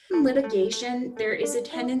In litigation, there is a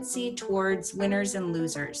tendency towards winners and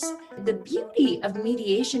losers. The beauty of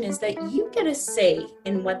mediation is that you get a say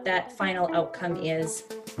in what that final outcome is.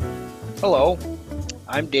 Hello,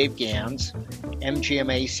 I'm Dave Gans,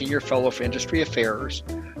 MGMA Senior Fellow for Industry Affairs,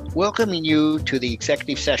 welcoming you to the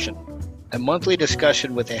Executive Session, a monthly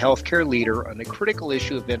discussion with a healthcare leader on a critical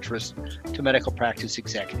issue of interest to medical practice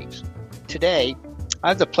executives. Today, I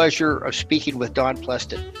have the pleasure of speaking with Don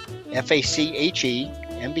Plested, FACHE,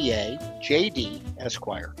 MBA, JD,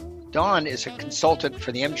 Esquire. Don is a consultant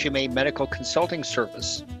for the MGMA Medical Consulting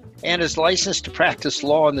Service and is licensed to practice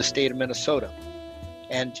law in the state of Minnesota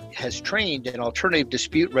and has trained in alternative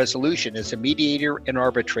dispute resolution as a mediator and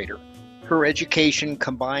arbitrator. Her education,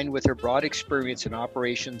 combined with her broad experience in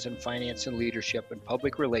operations and finance and leadership and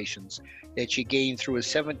public relations that she gained through a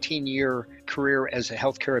 17-year career as a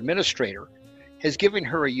healthcare administrator, has given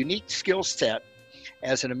her a unique skill set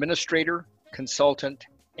as an administrator, consultant,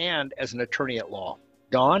 and as an attorney at law.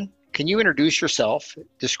 Dawn, can you introduce yourself,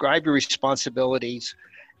 describe your responsibilities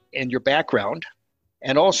and your background,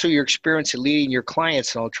 and also your experience in leading your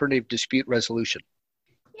clients in alternative dispute resolution?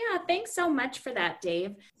 Yeah, thanks so much for that,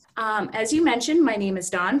 Dave. As you mentioned, my name is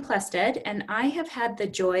Dawn Plested, and I have had the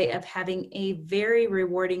joy of having a very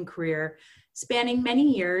rewarding career spanning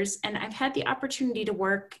many years, and I've had the opportunity to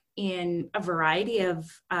work in a variety of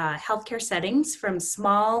healthcare settings, from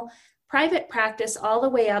small private practice all the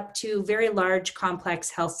way up to very large, complex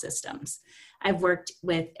health systems. I've worked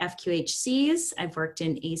with FQHCs, I've worked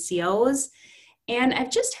in ACOs, and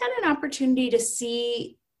I've just had an opportunity to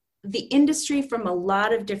see the industry from a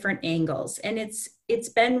lot of different angles, and it's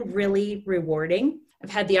been really rewarding.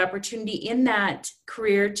 I've had the opportunity in that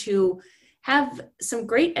career to have some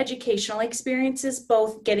great educational experiences,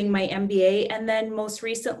 both getting my MBA and then most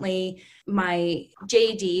recently my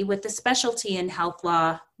JD with the specialty in health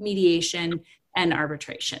law, mediation, and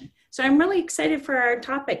arbitration. So I'm really excited for our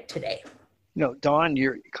topic today. Dawn,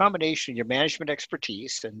 your combination of your management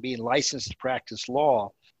expertise and being licensed to practice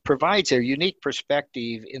law provides a unique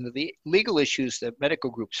perspective in the legal issues that medical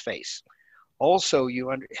groups face. Also,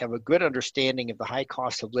 you have a good understanding of the high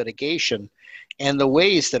cost of litigation and the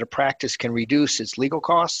ways that a practice can reduce its legal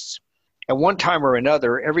costs. At one time or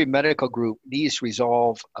another, every medical group needs to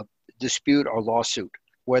resolve a dispute or lawsuit,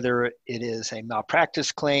 whether it is a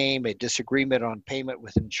malpractice claim, a disagreement on payment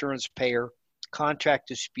with an insurance payer, contract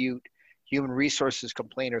dispute, human resources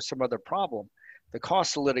complaint, or some other problem. The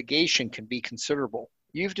cost of litigation can be considerable.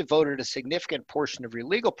 You've devoted a significant portion of your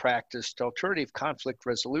legal practice to alternative conflict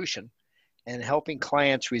resolution and helping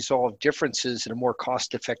clients resolve differences in a more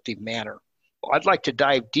cost-effective manner. I'd like to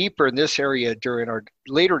dive deeper in this area during our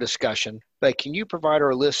later discussion, but can you provide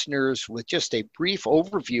our listeners with just a brief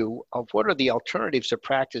overview of what are the alternatives a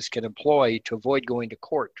practice can employ to avoid going to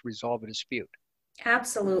court to resolve a dispute?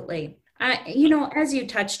 Absolutely. As you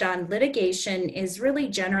touched on, litigation is really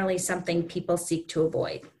generally something people seek to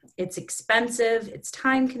avoid. It's expensive, it's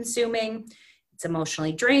time consuming, it's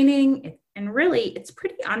emotionally draining, and really it's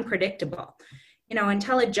pretty unpredictable.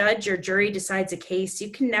 Until a judge or jury decides a case,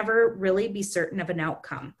 you can never really be certain of an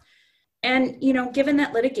outcome. And, given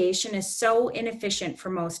that litigation is so inefficient for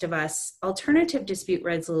most of us, alternative dispute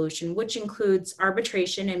resolution, which includes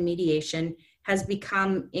arbitration and mediation, has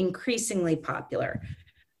become increasingly popular.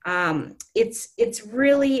 It's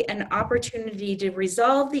really an opportunity to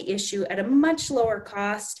resolve the issue at a much lower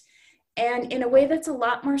cost and in a way that's a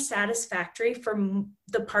lot more satisfactory for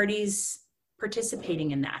the parties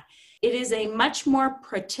participating in that. It is a much more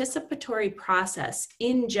participatory process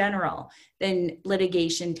in general than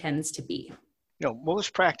litigation tends to be.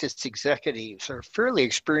 Most practice executives are fairly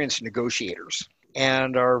experienced negotiators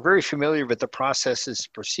and are very familiar with the processes,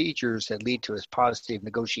 procedures that lead to a positive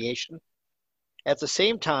negotiation. At the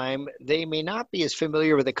same time, they may not be as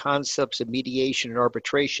familiar with the concepts of mediation and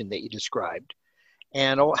arbitration that you described,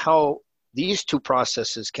 and how these two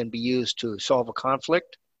processes can be used to solve a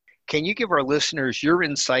conflict. Can you give our listeners your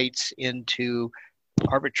insights into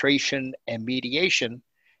arbitration and mediation,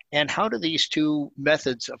 and how do these two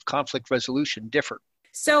methods of conflict resolution differ?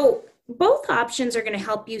 So both options are going to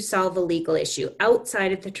help you solve a legal issue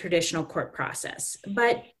outside of the traditional court process,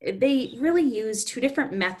 but they really use two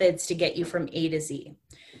different methods to get you from A to Z.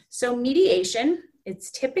 So mediation,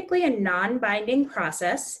 it's typically a non-binding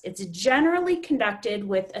process. It's generally conducted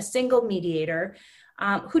with a single mediator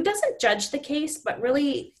who doesn't judge the case, but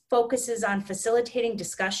really focuses on facilitating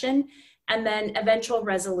discussion and then eventual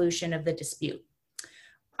resolution of the dispute.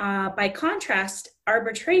 By contrast,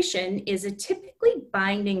 arbitration is a typically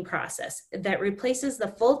binding process that replaces the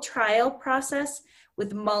full trial process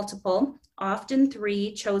with multiple, often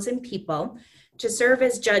 3 chosen people to serve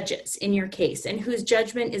as judges in your case and whose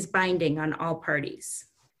judgment is binding on all parties.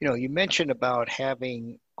 You mentioned about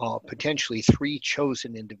having potentially three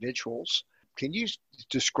chosen individuals. Can you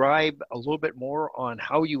describe a little bit more on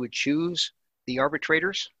how you would choose the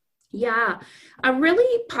arbitrators? Yeah, a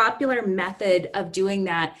really popular method of doing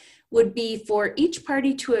that would be for each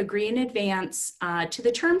party to agree in advance to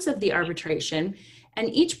the terms of the arbitration. And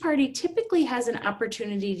each party typically has an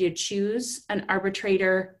opportunity to choose an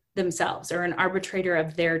arbitrator themselves or an arbitrator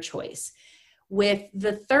of their choice, with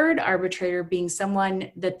the third arbitrator being someone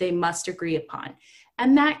that they must agree upon.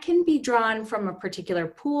 And that can be drawn from a particular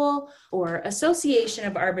pool or association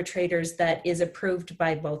of arbitrators that is approved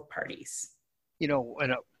by both parties.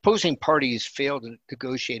 When opposing parties fail to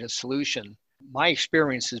negotiate a solution, my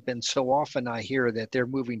experience has been so often I hear that they're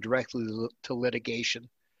moving directly to litigation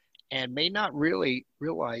and may not really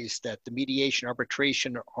realize that the mediation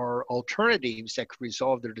arbitration are alternatives that could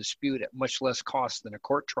resolve their dispute at much less cost than a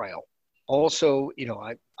court trial. Also,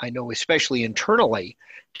 I know especially internally,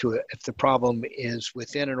 if the problem is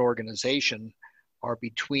within an organization or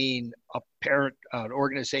between an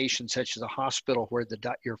organization such as a hospital where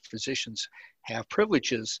your physicians have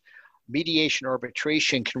privileges, mediation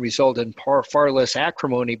arbitration can result in far less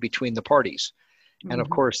acrimony between the parties. Mm-hmm. And of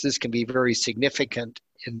course, this can be very significant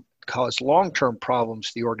and cause long-term problems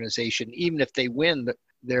to the organization, even if they win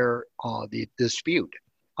the dispute.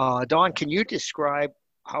 Dawn, can you describe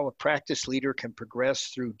how a practice leader can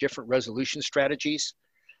progress through different resolution strategies?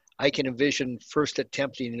 I can envision first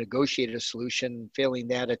attempting to negotiate a solution, failing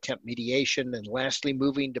that, attempt mediation, and lastly,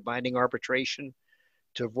 moving to binding arbitration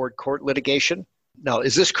to avoid court litigation. Now,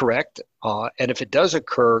 is this correct? And if it does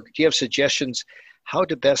occur, do you have suggestions how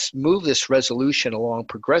to best move this resolution along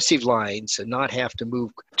progressive lines and not have to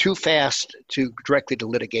move too fast directly to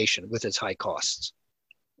litigation with its high costs?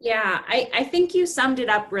 Yeah, I think you summed it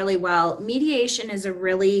up really well. Mediation is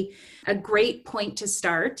a great point to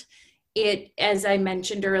start. It, as I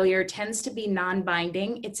mentioned earlier, tends to be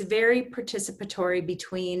non-binding. It's very participatory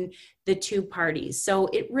between the two parties. So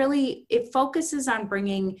it focuses on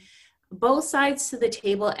bringing both sides to the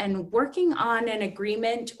table and working on an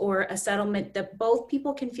agreement or a settlement that both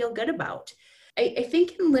people can feel good about. I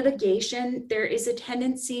think in litigation, there is a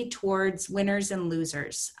tendency towards winners and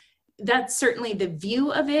losers. That's certainly the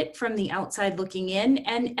view of it from the outside looking in,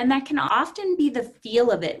 and that can often be the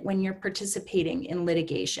feel of it when you're participating in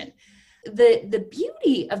litigation. The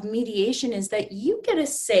beauty of mediation is that you get a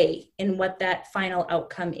say in what that final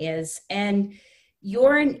outcome is, and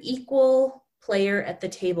you're an equal player at the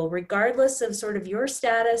table, regardless of sort of your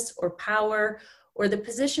status or power or the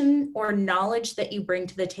position or knowledge that you bring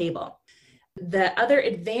to the table. The other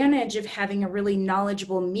advantage of having a really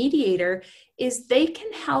knowledgeable mediator is they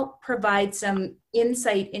can help provide some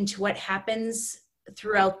insight into what happens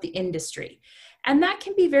throughout the industry. And that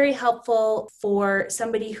can be very helpful for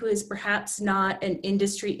somebody who is perhaps not an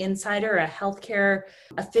industry insider, a healthcare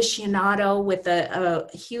aficionado with a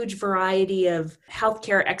huge variety of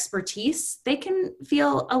healthcare expertise. They can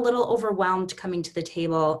feel a little overwhelmed coming to the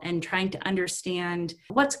table and trying to understand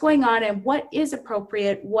what's going on and what is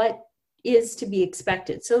appropriate, what is to be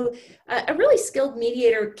expected. So a really skilled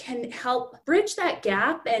mediator can help bridge that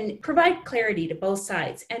gap and provide clarity to both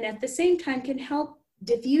sides, and at the same time can help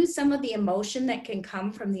diffuse some of the emotion that can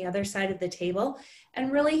come from the other side of the table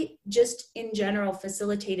and really just in general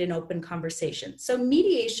facilitate an open conversation. So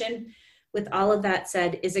mediation, with all of that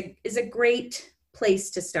said, is a great place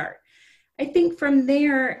to start. I think from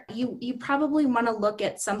there, you probably want to look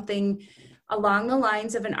at something along the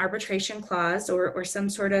lines of an arbitration clause or some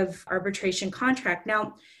sort of arbitration contract.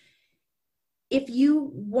 Now, if you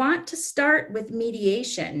want to start with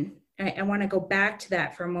mediation, I want to go back to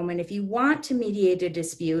that for a moment. If you want to mediate a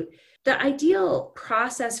dispute, the ideal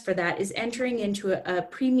process for that is entering into a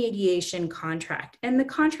pre-mediation contract. And the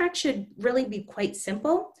contract should really be quite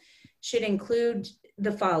simple, should include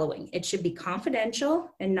the following. It should be confidential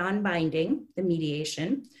and non-binding, the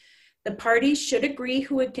mediation. The parties should agree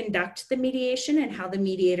who would conduct the mediation and how the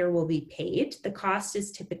mediator will be paid. The cost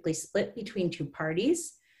is typically split between two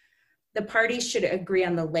parties. The parties should agree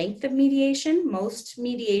on the length of mediation. Most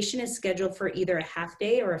mediation is scheduled for either a half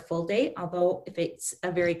day or a full day, although if it's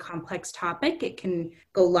a very complex topic, it can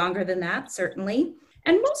go longer than that, certainly.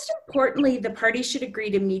 And most importantly, the parties should agree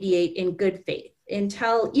to mediate in good faith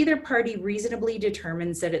until either party reasonably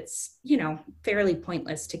determines that it's, fairly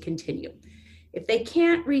pointless to continue. If they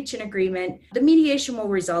can't reach an agreement, the mediation will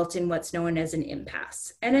result in what's known as an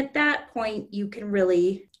impasse. And at that point, you can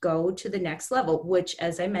really go to the next level, which,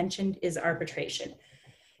 as I mentioned, is arbitration.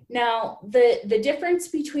 Now, the difference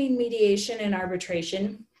between mediation and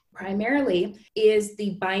arbitration primarily is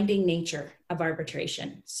the binding nature of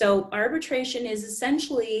arbitration. So arbitration is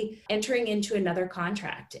essentially entering into another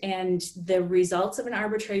contract, and the results of an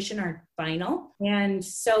arbitration are final. And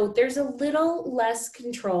so there's a little less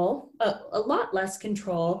control, a lot less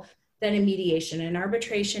control than a mediation. And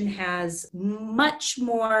arbitration has much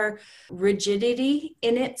more rigidity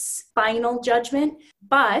in its final judgment,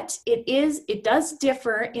 but it does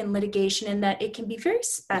differ in litigation in that it can be very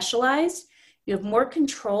specialized. You have more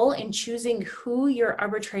control in choosing who your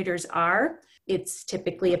arbitrators are. It's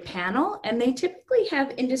typically a panel, and they typically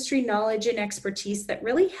have industry knowledge and expertise that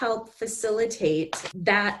really help facilitate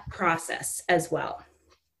that process as well.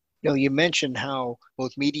 You mentioned how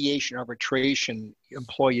both mediation and arbitration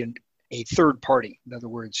employ a third party. In other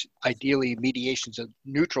words, ideally, mediation is a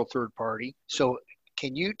neutral third party. So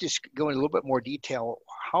can you just go in a little bit more detail?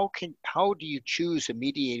 How do you choose a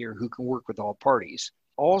mediator who can work with all parties?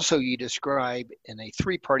 Also, you describe in a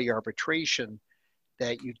three-party arbitration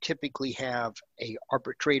that you typically have an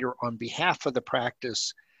arbitrator on behalf of the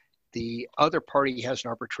practice, the other party has an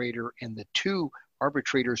arbitrator, and the two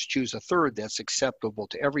arbitrators choose a third that's acceptable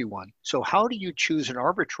to everyone. So how do you choose an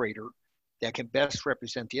arbitrator that can best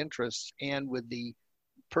represent the interests? And with the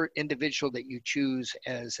individual that you choose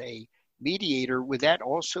as a mediator, would that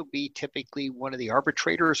also be typically one of the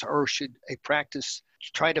arbitrators, or should a practice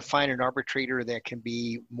try to find an arbitrator that can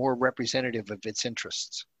be more representative of its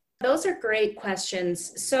interests? Those are great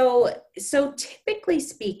questions. So typically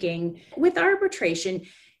speaking, with arbitration,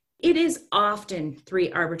 it is often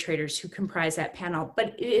three arbitrators who comprise that panel,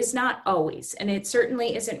 but it is not always, and it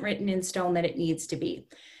certainly isn't written in stone that it needs to be.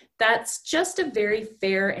 That's just a very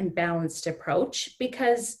fair and balanced approach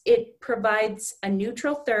because it provides a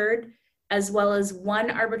neutral third as well as one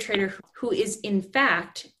arbitrator who is in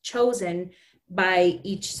fact chosen by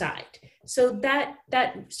each side. So that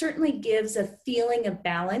certainly gives a feeling of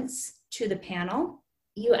balance to the panel.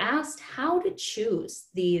 You asked how to choose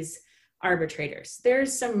these arbitrators.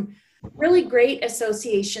 There's some really great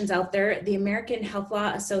associations out there. The American Health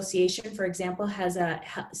Law Association, for example, has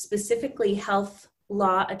specifically health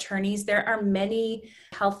law attorneys. There are many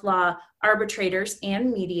health law arbitrators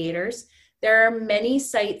and mediators. There are many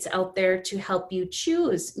sites out there to help you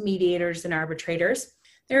choose mediators and arbitrators.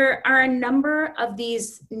 There are a number of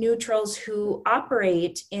these neutrals who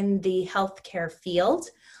operate in the healthcare field,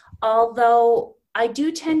 although I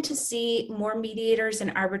do tend to see more mediators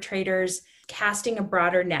and arbitrators casting a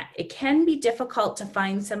broader net. It can be difficult to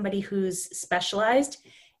find somebody who's specialized.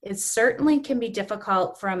 It certainly can be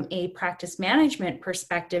difficult from a practice management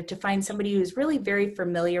perspective to find somebody who's really very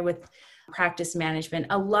familiar with practice management.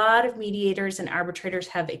 A lot of mediators and arbitrators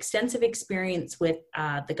have extensive experience with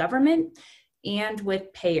the government and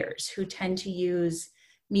with payers who tend to use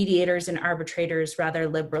mediators and arbitrators rather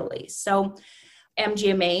liberally. So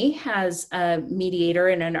MGMA has a mediator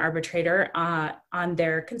and an arbitrator on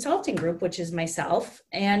their consulting group, which is myself.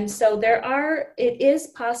 And so it is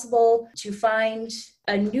possible to find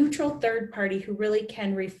a neutral third party who really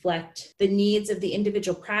can reflect the needs of the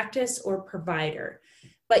individual practice or provider.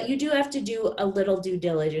 But you do have to do a little due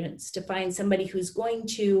diligence to find somebody who's going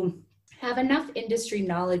to have enough industry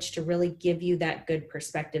knowledge to really give you that good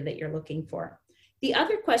perspective that you're looking for. The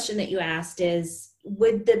other question that you asked is,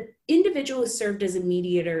 would the individual who served as a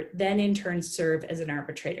mediator then in turn serve as an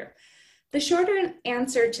arbitrator? The shorter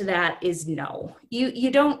answer to that is no.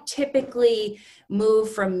 You don't typically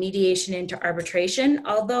move from mediation into arbitration,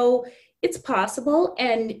 although it's possible.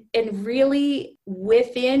 And really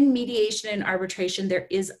within mediation and arbitration, there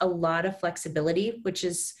is a lot of flexibility, which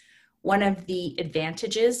is one of the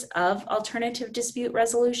advantages of alternative dispute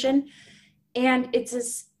resolution. And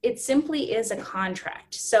it simply is a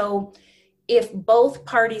contract. So if both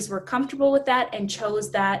parties were comfortable with that and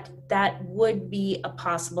chose that, that would be a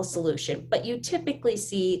possible solution. But you typically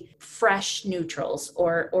see fresh neutrals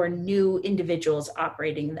or new individuals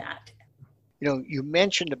operating that. You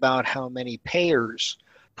mentioned about how many payers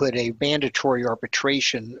put a mandatory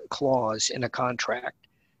arbitration clause in a contract.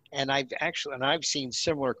 And I've seen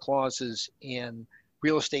similar clauses in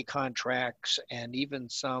real estate contracts and even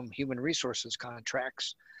some human resources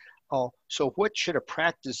contracts. So what should a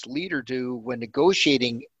practice leader do when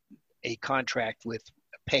negotiating a contract with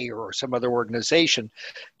a payer or some other organization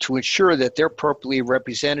to ensure that they're appropriately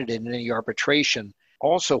represented in any arbitration?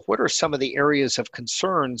 Also, what are some of the areas of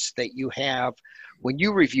concerns that you have when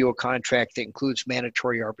you review a contract that includes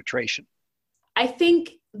mandatory arbitration? I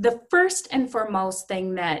think the first and foremost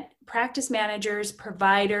thing that practice managers,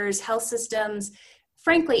 providers, health systems,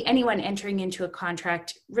 frankly, anyone entering into a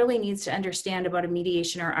contract really needs to understand about a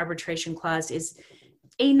mediation or arbitration clause is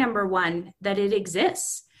number one, that it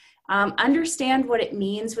exists. Understand what it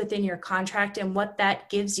means within your contract and what that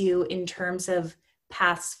gives you in terms of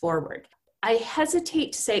paths forward. I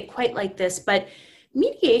hesitate to say it quite like this, but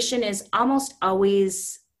mediation is almost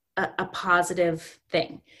always a positive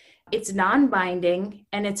thing. It's non-binding,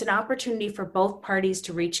 and it's an opportunity for both parties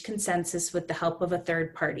to reach consensus with the help of a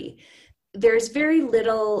third party. There's very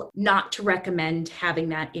little not to recommend having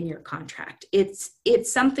that in your contract. It's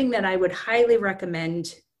something that I would highly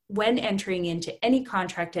recommend when entering into any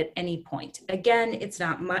contract at any point. Again, it's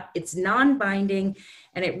non-binding,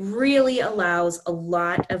 and it really allows a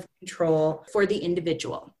lot of control for the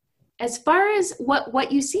individual. As far as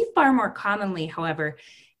what you see far more commonly, however,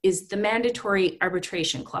 is the mandatory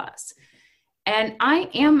arbitration clause. And I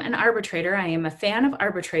am an arbitrator. I am a fan of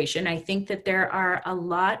arbitration. I think that there are a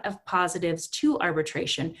lot of positives to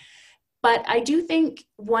arbitration, but I do think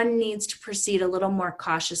one needs to proceed a little more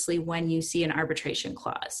cautiously when you see an arbitration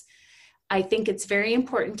clause. I think it's very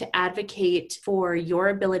important to advocate for your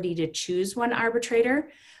ability to choose one arbitrator.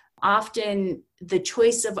 Often the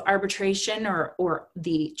choice of arbitration or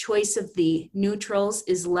the choice of the neutrals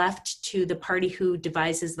is left to the party who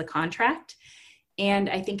devises the contract. And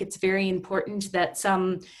I think it's very important that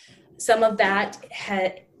some of that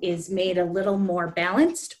is made a little more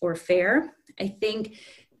balanced or fair. I think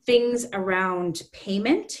things around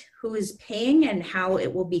payment, who is paying and how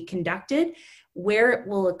it will be conducted, where it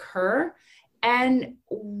will occur, and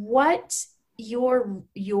what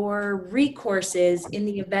your recourse is in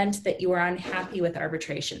the event that you are unhappy with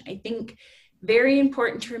arbitration. I think very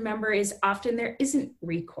important to remember is often there isn't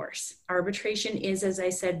recourse. Arbitration is, as I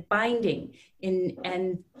said, binding.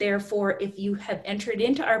 And therefore, if you have entered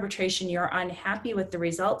into arbitration, you're unhappy with the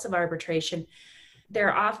results of arbitration,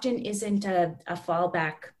 there often isn't a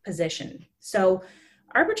fallback position. So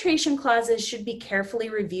arbitration clauses should be carefully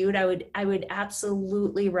reviewed. I would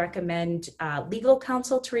absolutely recommend legal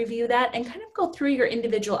counsel to review that and kind of go through your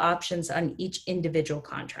individual options on each individual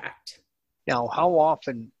contract. Now, how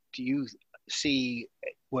often do you see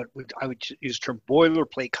what I would use the term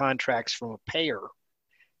boilerplate contracts from a payer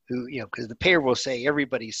who, because the payer will say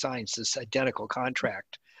everybody signs this identical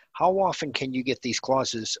contract. How often can you get these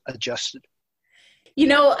clauses adjusted?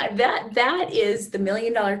 That is the $1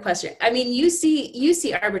 million question. I mean, you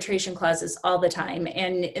see arbitration clauses all the time,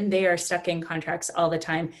 and they are stuck in contracts all the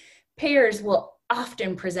time. Payers will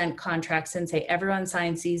often present contracts and say, everyone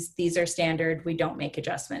signs these are standard, we don't make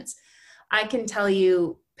adjustments. I can tell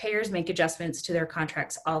you, payers make adjustments to their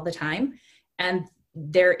contracts all the time, and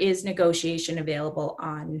there is negotiation available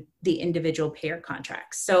on the individual payer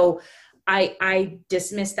contracts. So I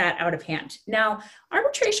dismiss that out of hand. Now,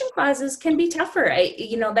 arbitration clauses can be tougher.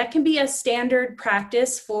 That can be a standard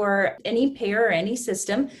practice for any payer or any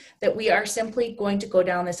system, that we are simply going to go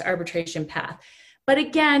down this arbitration path. But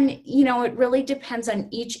again, it really depends on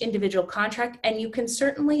each individual contract, and you can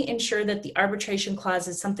certainly ensure that the arbitration clause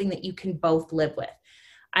is something that you can both live with.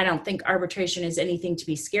 I don't think arbitration is anything to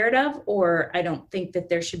be scared of, or I don't think that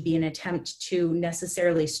there should be an attempt to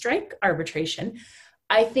necessarily strike arbitration.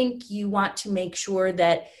 I think you want to make sure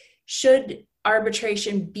that should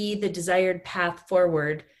arbitration be the desired path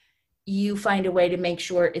forward, you find a way to make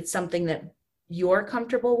sure it's something that you're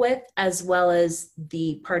comfortable with, as well as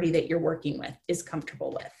the party that you're working with is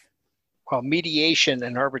comfortable with. While mediation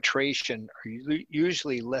and arbitration are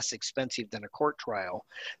usually less expensive than a court trial,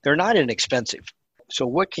 they're not inexpensive. So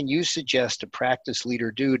what can you suggest a practice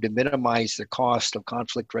leader do to minimize the cost of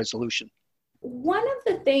conflict resolution? One of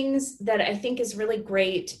the things that I think is really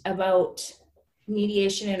great about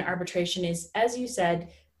mediation and arbitration is, as you said,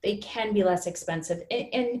 they can be less expensive.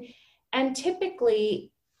 And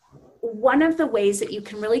typically, one of the ways that you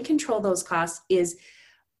can really control those costs is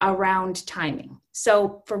around timing.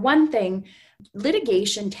 So for one thing,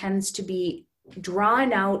 litigation tends to be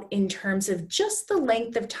drawn out in terms of just the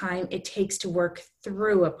length of time it takes to work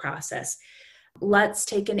through a process. Let's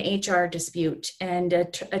take an HR dispute and a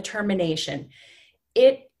termination.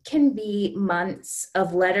 It can be months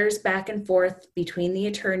of letters back and forth between the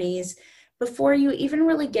attorneys before you even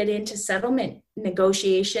really get into settlement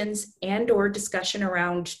negotiations and or discussion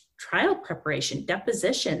around trial preparation,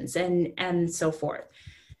 depositions, and so forth.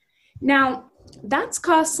 Now, that's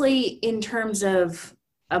costly in terms of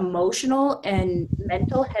emotional and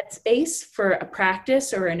mental headspace for a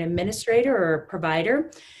practice or an administrator or a provider.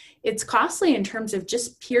 It's costly in terms of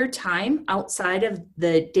just pure time outside of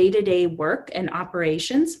the day-to-day work and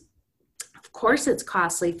operations. Of course, it's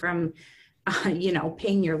costly from,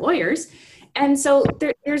 paying your lawyers. And so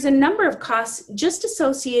there's a number of costs just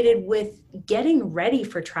associated with getting ready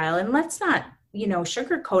for trial. And let's not,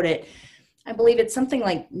 sugarcoat it. I believe it's something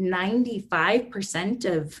like 95%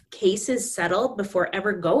 of cases settled before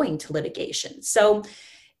ever going to litigation. So,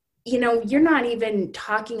 you're not even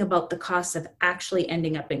talking about the cost of actually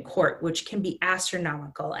ending up in court, which can be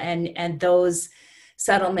astronomical. And those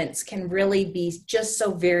settlements can really be just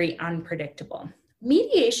so very unpredictable.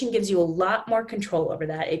 Mediation gives you a lot more control over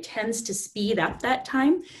that. It tends to speed up that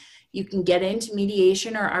time. You can get into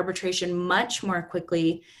mediation or arbitration much more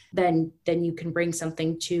quickly than you can bring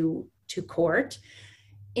something to court.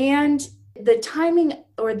 And the timing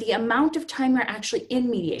or the amount of time you're actually in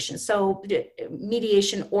mediation. So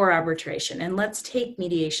mediation or arbitration. And let's take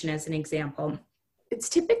mediation as an example. It's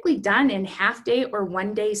typically done in half-day or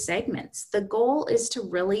one-day segments. The goal is to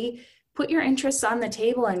really put your interests on the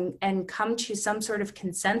table and come to some sort of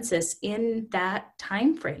consensus in that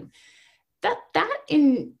time frame. That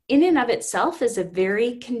in and of itself is a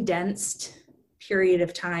very condensed period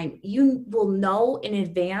of time. You will know in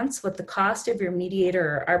advance what the cost of your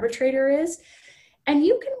mediator or arbitrator is, and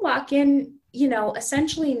you can walk in,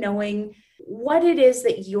 essentially knowing what it is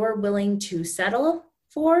that you're willing to settle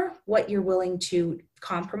for, what you're willing to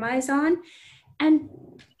compromise on. And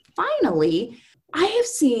finally, I have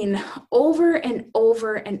seen over and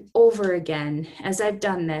over and over again, as I've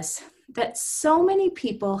done this, that so many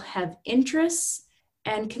people have interests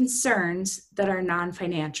and concerns that are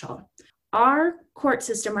non-financial. Our court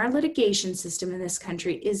system, our litigation system in this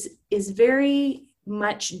country is very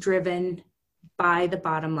much driven by the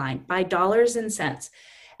bottom line, by dollars and cents.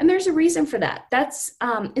 And there's a reason for that.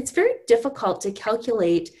 It's very difficult to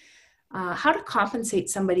calculate how to compensate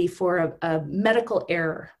somebody for a medical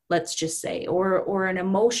error, let's just say, or an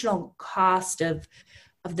emotional cost of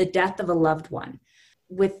the death of a loved one.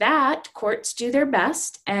 With that, courts do their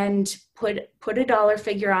best and put a dollar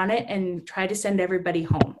figure on it and try to send everybody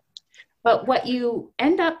home. But what you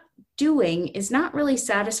end up doing is not really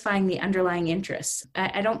satisfying the underlying interests.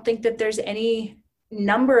 I don't think that there's any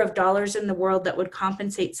number of dollars in the world that would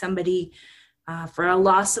compensate somebody for a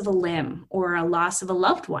loss of a limb or a loss of a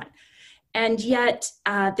loved one. And yet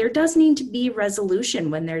there does need to be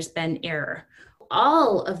resolution when there's been error.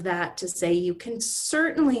 All of that to say you can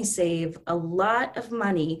certainly save a lot of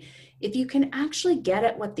money if you can actually get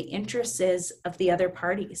at what the interest is of the other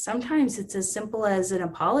party. Sometimes it's as simple as an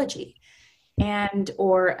apology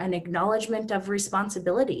or an acknowledgement of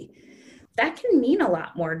responsibility. That can mean a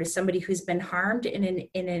lot more to somebody who's been harmed in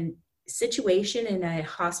a situation in a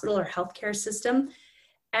hospital or healthcare system.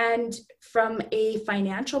 And from a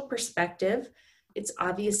financial perspective, it's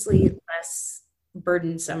obviously less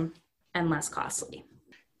burdensome and less costly.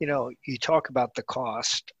 You talk about the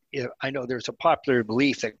cost. I know there's a popular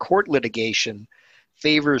belief that court litigation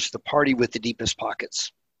favors the party with the deepest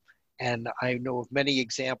pockets. And I know of many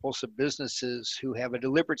examples of businesses who have a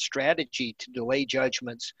deliberate strategy to delay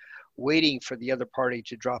judgments, waiting for the other party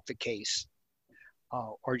to drop the case,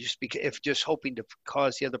 or just hoping to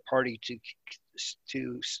cause the other party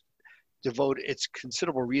to devote its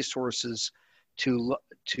considerable resources to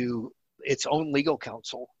its own legal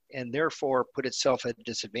counsel and therefore put itself at a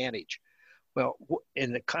disadvantage. Well,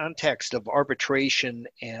 in the context of arbitration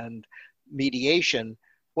and mediation,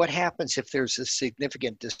 what happens if there's a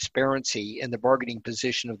significant disparity in the bargaining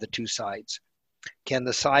position of the two sides? Can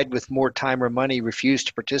the side with more time or money refuse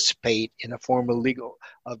to participate in a form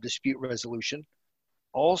of dispute resolution?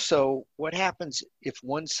 Also, what happens if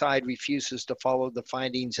one side refuses to follow the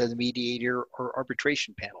findings of the mediator or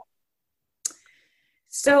arbitration panel?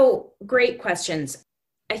 So, great questions.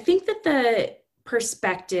 I think that the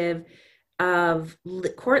perspective of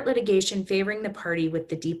court litigation favoring the party with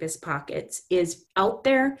the deepest pockets is out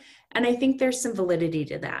there, and I think there's some validity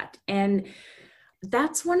to that. And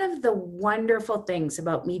that's one of the wonderful things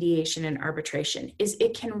about mediation and arbitration is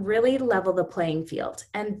it can really level the playing field.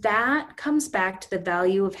 And that comes back to the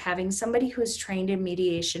value of having somebody who's trained in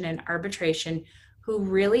mediation and arbitration who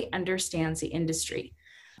really understands the industry.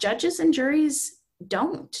 Judges and juries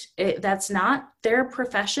don't. That's not their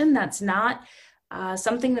profession. That's not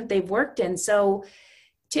something that they've worked in. So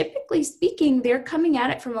typically speaking, they're coming at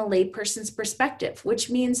it from a layperson's perspective, which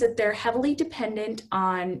means that they're heavily dependent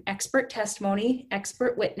on expert testimony,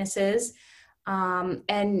 expert witnesses,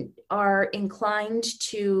 and are inclined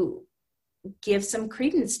to give some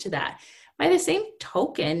credence to that. By the same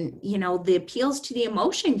token, the appeals to the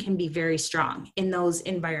emotion can be very strong in those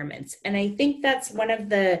environments. And I think that's one of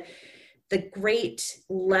the great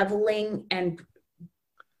leveling and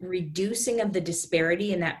reducing of the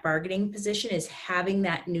disparity in that bargaining position is having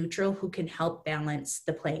that neutral who can help balance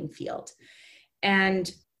the playing field.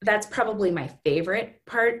 And that's probably my favorite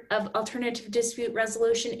part of alternative dispute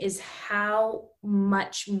resolution is how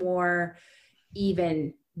much more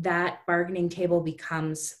even that bargaining table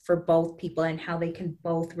becomes for both people and how they can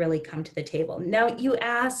both really come to the table. Now, you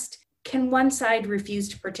asked, can one side refuse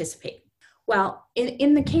to participate? Well,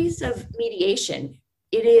 in the case of mediation,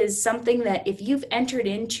 it is something that if you've entered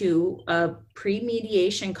into a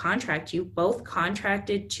pre-mediation contract, you both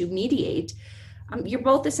contracted to mediate, you're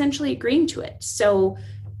both essentially agreeing to it. So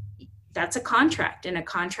that's a contract, and a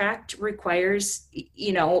contract requires,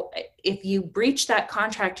 if you breach that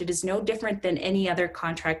contract, it is no different than any other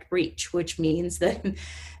contract breach, which means that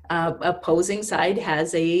opposing side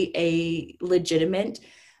has a legitimate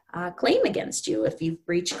claim against you if you've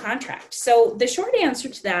breached contract. So the short answer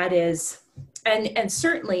to that is, and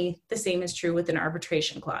certainly the same is true with an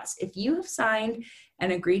arbitration clause. If you have signed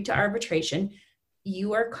and agreed to arbitration,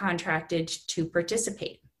 you are contracted to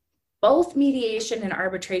participate. Both mediation and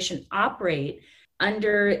arbitration operate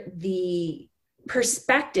under the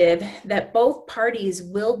perspective that both parties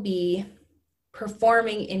will be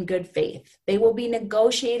performing in good faith. They will be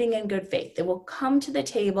negotiating in good faith. They will come to the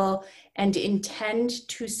table and intend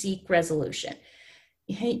to seek resolution.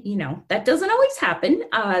 That doesn't always happen.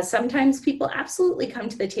 Sometimes people absolutely come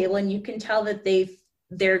to the table and you can tell that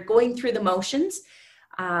they're going through the motions,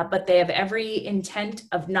 but they have every intent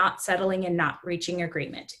of not settling and not reaching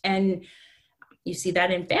agreement. And you see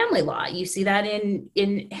that in family law, you see that in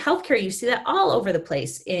healthcare, you see that all over the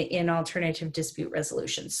place in alternative dispute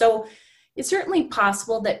resolution. So it's certainly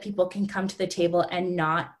possible that people can come to the table and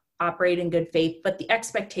not operate in good faith, but the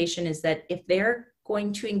expectation is that if they're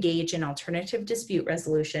going to engage in alternative dispute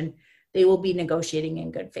resolution, they will be negotiating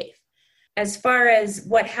in good faith. As far as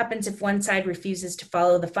what happens if one side refuses to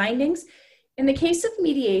follow the findings, in the case of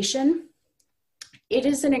mediation, it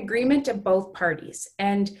is an agreement of both parties.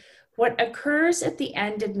 And what occurs at the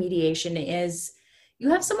end of mediation is you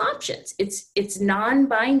have some options. It's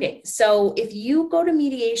non-binding. So if you go to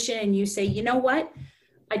mediation and you say, you know what,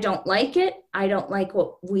 I don't like it. I don't like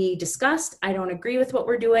what we discussed. I don't agree with what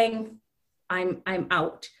we're doing. I'm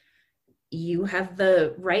out. You have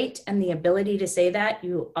the right and the ability to say that.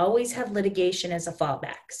 You always have litigation as a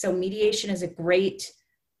fallback. So mediation is a great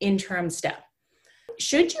interim step.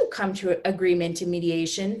 Should you come to agreement in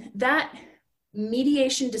mediation, that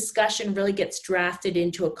mediation discussion really gets drafted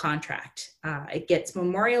into a contract. It gets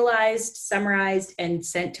memorialized, summarized, and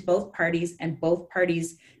sent to both parties, and both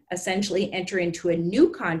parties essentially enter into a new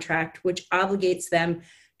contract, which obligates them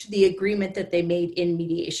to the agreement that they made in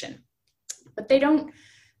mediation. But they don't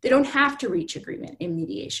have to reach agreement in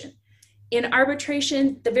mediation. In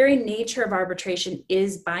arbitration, the very nature of arbitration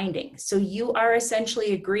is binding. So you are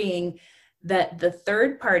essentially agreeing that the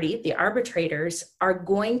third party, the arbitrators, are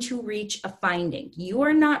going to reach a finding. You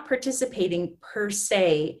are not participating per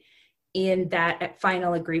se in that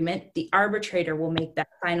final agreement. The arbitrator will make that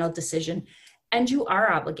final decision, and you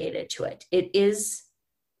are obligated to it. It is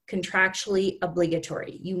contractually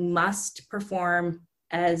obligatory. You must perform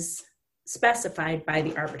as specified by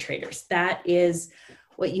the arbitrators. That is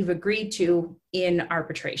what you've agreed to in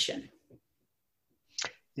arbitration.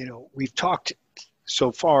 We've talked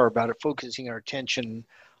so far about it, focusing our attention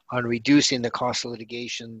on reducing the cost of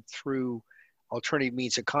litigation through alternative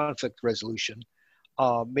means of conflict resolution.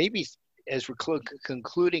 Maybe as we're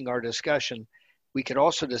concluding our discussion, we could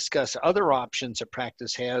also discuss other options a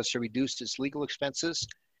practice has to reduce its legal expenses.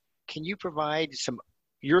 Can you provide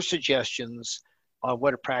your suggestions on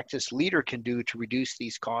what a practice leader can do to reduce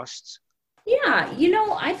these costs? Yeah,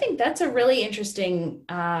 I think that's a really interesting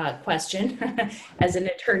question as an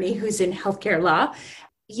attorney who's in healthcare law.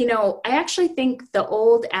 I actually think the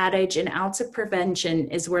old adage, an ounce of prevention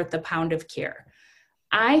is worth a pound of cure.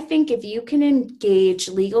 I think if you can engage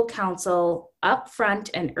legal counsel upfront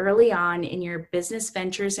and early on in your business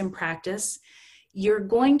ventures and practice, you're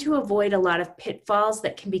going to avoid a lot of pitfalls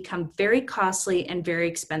that can become very costly and very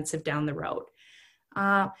expensive down the road.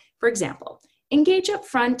 For example, engage up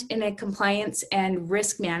front in a compliance and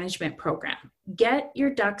risk management program. Get your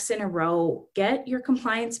ducks in a row, get your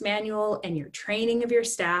compliance manual and your training of your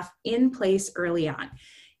staff in place early on.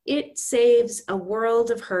 It saves a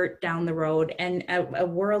world of hurt down the road and a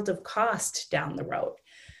world of cost down the road.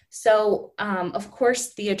 So, of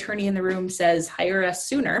course, the attorney in the room says, hire us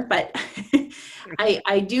sooner, but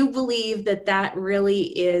I do believe that really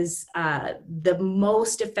is the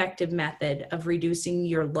most effective method of reducing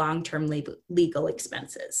your long-term legal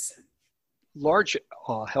expenses. Large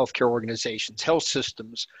healthcare organizations, health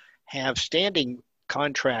systems, have standing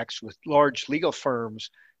contracts with large legal firms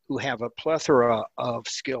who have a plethora of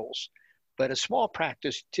skills. But a small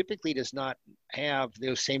practice typically does not have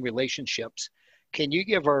those same relationships. Can you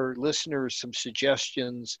give our listeners some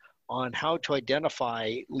suggestions on how to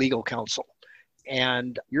identify legal counsel?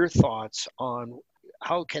 and your thoughts on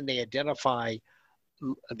how can they identify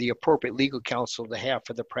the appropriate legal counsel to have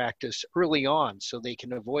for the practice early on so they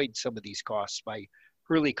can avoid some of these costs by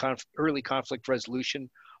early conflict resolution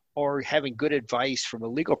or having good advice from a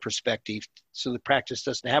legal perspective so the practice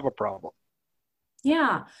doesn't have a problem?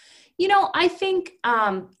 Yeah. I think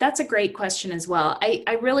that's a great question as well.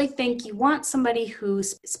 I really think you want somebody who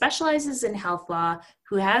specializes in health law,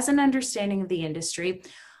 who has an understanding of the industry.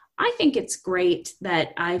 I think it's great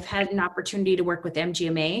that I've had an opportunity to work with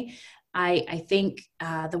MGMA. I think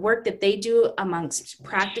the work that they do amongst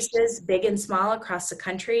practices, big and small, across the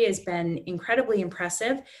country has been incredibly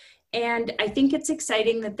impressive. And I think it's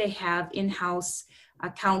exciting that they have in-house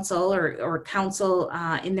counsel or counsel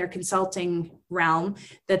in their consulting realm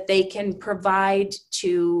that they can provide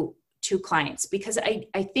to clients, because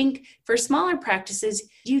I think for smaller practices,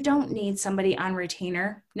 you don't need somebody on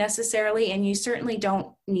retainer necessarily, and you certainly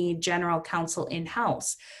don't need general counsel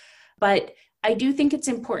in-house. But I do think it's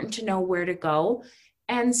important to know where to go.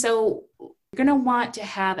 And so you're going to want to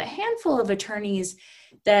have a handful of attorneys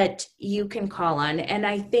that you can call on. And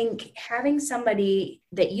I think having somebody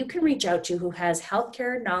that you can reach out to who has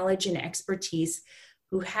healthcare knowledge and expertise,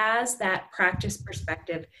 who has that practice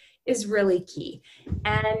perspective, is really key.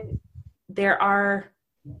 And there are,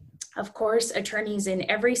 of course, attorneys in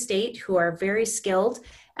every state who are very skilled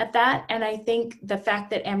at that. And I think the fact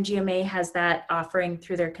that MGMA has that offering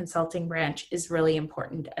through their consulting branch is really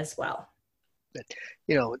important as well.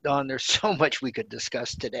 Dawn, there's so much we could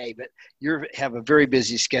discuss today, but you have a very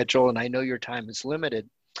busy schedule, and I know your time is limited.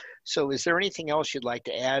 So is there anything else you'd like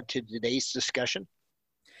to add to today's discussion?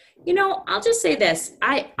 I'll just say this.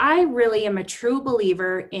 I really am a true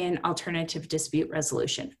believer in alternative dispute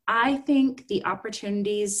resolution. I think the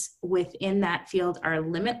opportunities within that field are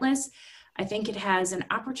limitless. I think it has an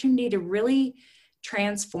opportunity to really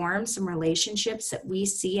transform some relationships that we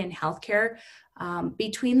see in healthcare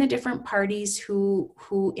between the different parties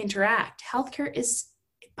who interact. Healthcare is,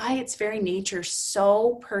 by its very nature,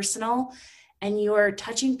 so personal, and you are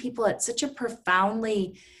touching people at such a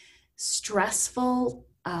profoundly stressful,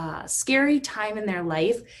 scary time in their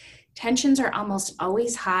life. Tensions are almost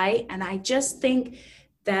always high, and I just think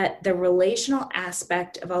that the relational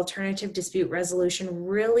aspect of alternative dispute resolution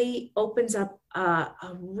really opens up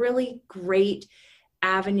a really great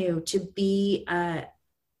avenue to be a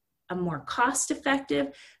more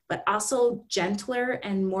cost-effective, but also gentler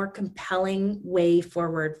and more compelling way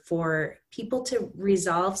forward for people to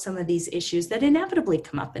resolve some of these issues that inevitably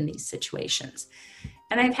come up in these situations.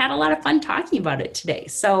 And I've had a lot of fun talking about it today.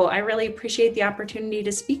 So I really appreciate the opportunity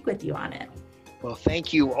to speak with you on it. Well,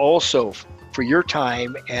 thank you also for your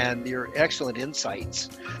time and your excellent insights.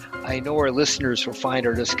 I know our listeners will find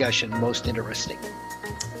our discussion most interesting.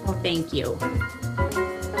 Well, thank you.